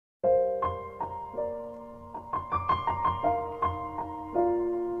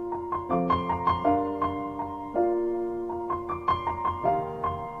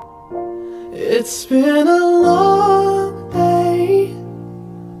It's been a long day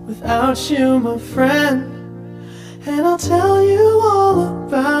without you, my friend, and I'll tell you all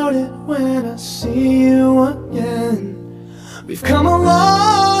about it when I see you again. We've come a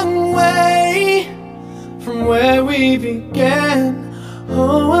long way from where we began.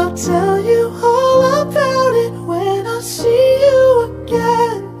 Oh, I'll tell you all about it when I see you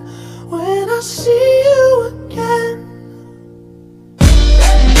again. When I see you again.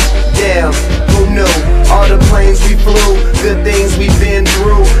 Damn, who knew? All the planes we flew, good things we've been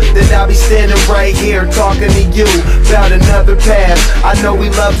through, that I'll be standing right here talking to you about another path. I know we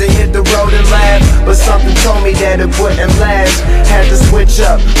love to hit the road and laugh, but something told me that it wouldn't last. Had to switch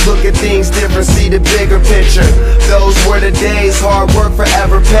up, look at things different, see the bigger picture. Those were the days, hard work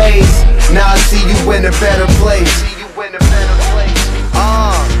forever pays. Now I see you in a better place.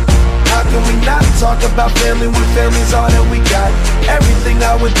 How can we not talk about family when family's all that we got? Everything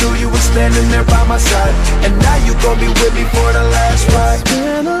I would do, you were standing there by my side, and now you gon' be with me for the last ride. It's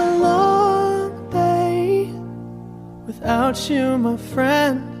been a long day without you, my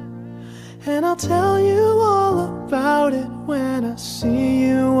friend, and I'll tell you all about it when I see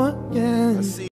you again.